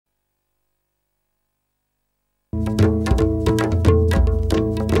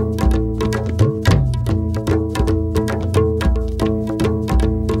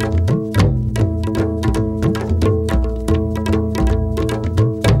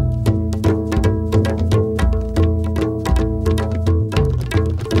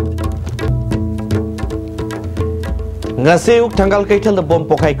ngasi uk tanggal kaital da bom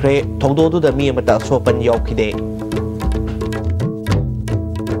pokai kre thongdo du da mi amata sopan yaukide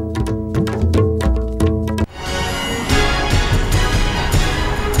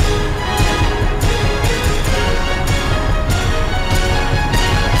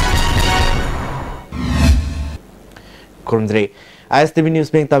kurundre ISTV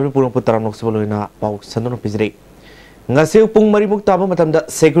news bank tabi purang putaran nok sebelumnya pau sandono pizre ngasi pung maribuk taba matam da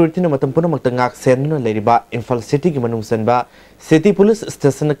security na matam puna makta ngak sen na leriba Imphal city ki manung senba city police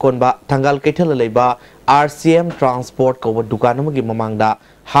station konba tanggal kaital leiba RCM transport ko dukan gi mamangda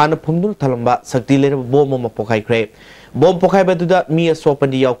han phumdu thalamba sakti lera bom ma pokai kre bom pokai baduda mi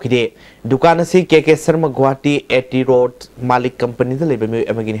sopan di yaukide dukan se KK Sharma Guwahati 80 road malik company da leiba mi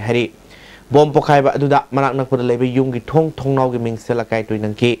amagini hari bom pokai ba aduda manak nak pada lebe yung gi thong nau gi ming sela kai toi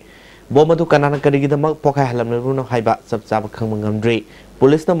nang ki bom adu kanana kari gi damak pokai halam ne runo haiba sab sab khang mangamdri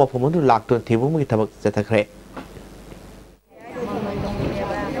police na mafum adu lak ton thibu gi thabak jathakre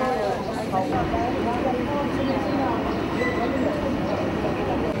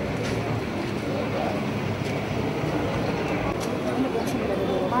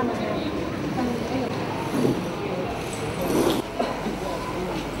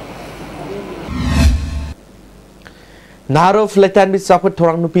Naro Flatan with Sakut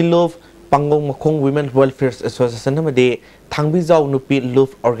Torang Nupi Love Pangong Makong Women Welfare Association Namade Tangbizau Nupi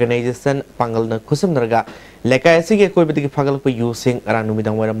Love Organization Pangal na Kusum Narga Leka Sige Koibati Pagal for using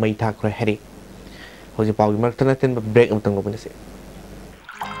Aranumidang Wara Maita Kraheri. Hoji Pau Martanatin break of Tangopanese.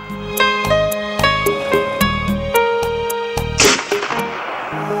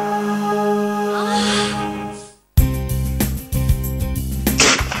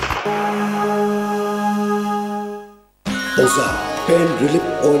 Oza pain relief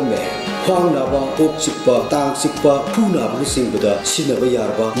ointment khwang naba kok sikpa tang sikpa phu naba sing bada sinaba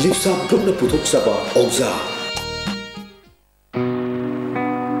yarba lipsa drop puthok saba Oza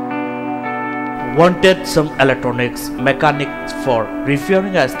wanted some electronics mechanics for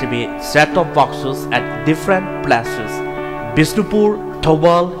repairing ISTV set of boxes at different places Bisnupur,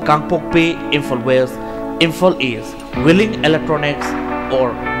 Thobal, Kangpokpi, Imphal West, Imphal East willing electronics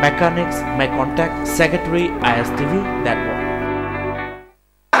or mechanics may contact Secretary ISTV Network.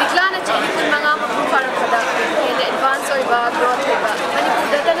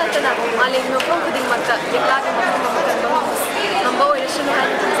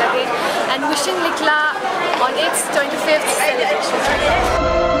 And wishing Likla on its 25th celebration.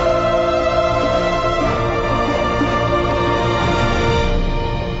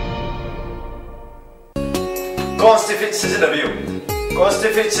 Constipate season of you.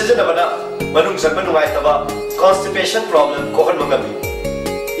 Constipate season of Manung Samanwai Taba, constipation problem, Kohan Mangami.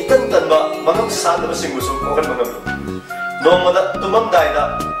 Itan Tanba, Mangam Sadam Singusu, Kohan Mangami. No mother, Tumam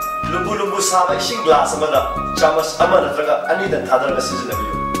Daida, Lubu Saba, Shing Glass Amana, Chamas Amana, Anita Tadar season of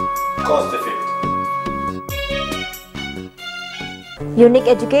you. Constipate. Unique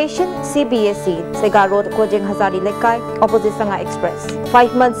Education, CBSE, Sega Road, Kojeng Hazari Lekai, opposite Sanga Express.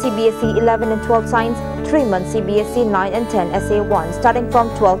 5 months CBSE 11 and 12 science, 3 months CBSE 9 and 10 SA1 starting from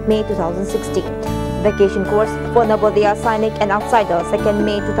 12 May 2016. Vacation course for Navodaya Sainik and Outsider 2nd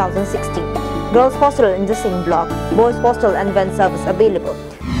May 2016. Girls hostel in the same block, boys hostel and van service available.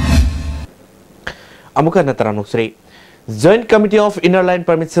 Amuka Nataranuk Sri Joint Committee of Inner Line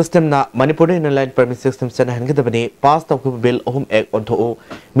Permit System na Manipuri Inner Line Permit System sana hanggadabani passed of bill ohum ek onto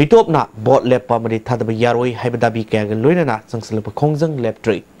mitop na bot lep pamari thadaba yaroi haibadabi kaya loina na sangsalapa khongjang lep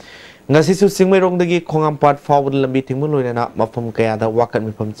tree ngasi su singmai rongdagi khongam part forward lambi thingmu loina na mafam kaya da wakat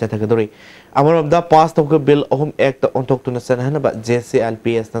mifam chathagadori amaram da passed of bill ohum ek ta ontok tuna sana hanaba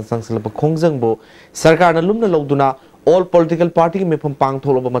JCLPS na sangsalapa khongjang bo sarkar na lumna loduna all political party ki mefam pang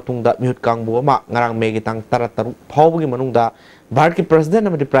tholoba matungda mihut kangbu ama ngarang megi tang tarataru phawgi manungda Bharat ki president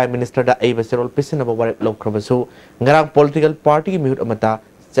amadi prime minister da ai basirol pisina ba warep lokkrabasu ngarang political party ki mihut amata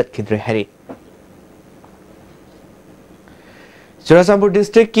chatkhidre hari Churasampur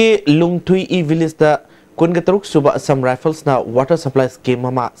district ki Lungthui e village da kungataruk suba Assam rifles na water supply scheme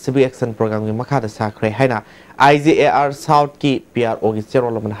ama civic action program ki makha da sakhre haina IJAR south ki PRO ki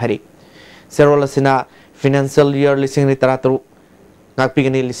cherola man hari cherola sina financial year lising ni tarataru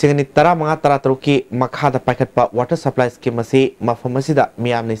ngakpigani lising ni tara mga tarataru ki makhada paikhat pa water supply scheme asi mafam asida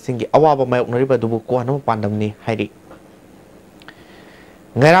miyam ni singi awaba mayok nariba dubu ko hanu pandam ni hairi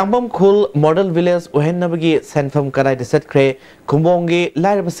ngarangbam khul model village ohen nabagi senfam karai desat kre kumbongi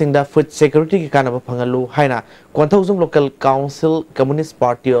lairaba singda food security ki kanaba phangalu haina konthojum local council communist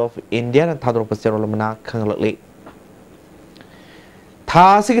party of India na thadro paserolmana khanglakli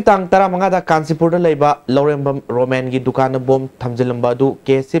था सिगी तांग तरा मंगादा कांसीपुर लेबा लौरेंबम रोमैन की दुकान बोम थमजिलंबादु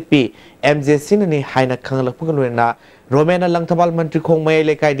KCP MJC ने हाइना खंगलकपग लोइना रोमैन लंगथबाल मंत्री खोंग मय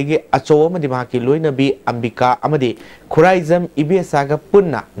लेकाय दिगी अचो अमदि माकी लोइनबी Ambika अमदि खुराइजम इबेसागा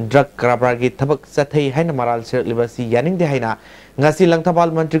पुन्ना drug कारबार की थबक सथै हाइना मराल सेर libc यानिंगदे हाइना ngasi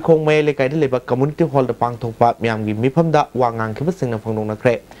langthapal mantri khong mai lekai de leba community hall da pangthokpa myam gi mifamda wangang khiba singna phangdongna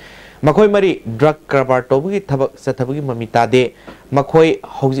khre makhoi mari drug karbar tobugi thabak sathabugi mamita de makhoi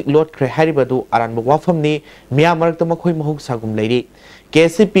hojik lot khre haribadu aran bu wafam ni myam marak ta makhoi mahuk sagum leiri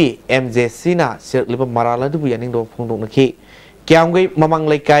KCP MJC na sir leba marala du yaning do phangdongna khi kyamgai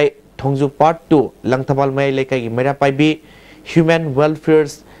mamang lekai thongju part 2 langthapal mai lekai gi mera pai bi human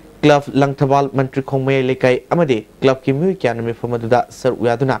welfare club लंगथबाल मंत्री खोंगमे लेकाय अमदे club की mu क्यान में फमदुदा sir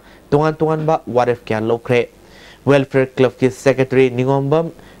उयादुना तोंगान तोंगान बा वारेफ क्यान लोख्रे welfare club की secretary निगोंबम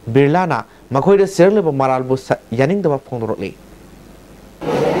बिरलाना मखोइदे सेरलेब मारालबु Yaning दबा फोंदरोले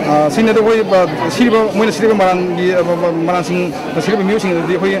सिने तो कोई सिरिबा Moina सिरिबा मारान सिंग सिरिबा mu सिंग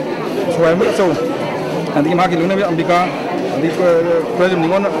दि होय सोय म चौ अंदि माकी लुना बे अंबिका अंदि प्रेजम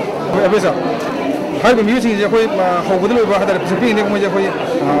निगोन एबेसा हाई बे म्यूजिक जे कोई होबदल बा हदर पिंग ने कोई जे कोई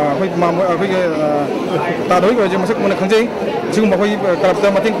कोई तादोई को जे मसक मन खंजे जिगु मखोई करपता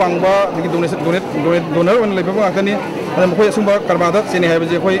मतिंग पांगबा दिगि डोनर वन लेबा गाकनी अन मखोई सुंबा करबादा सेने हाई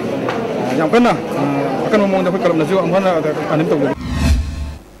जे कोई याम कन्ना अकन मोंग जे कोई करबना जु अमहन अनिम तो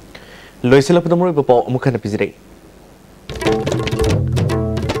लोइसला पदमोय बपो अमुखन पिजरे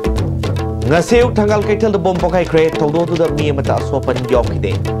ngasiu thangal kaitel the bomb pokai kre thodo tu da mi mata sopan job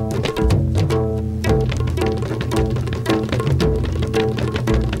khide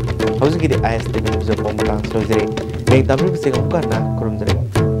how's it ISTV news of Pomatan Slozere? Make W single Karna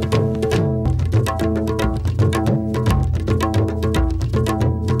Kurumzere.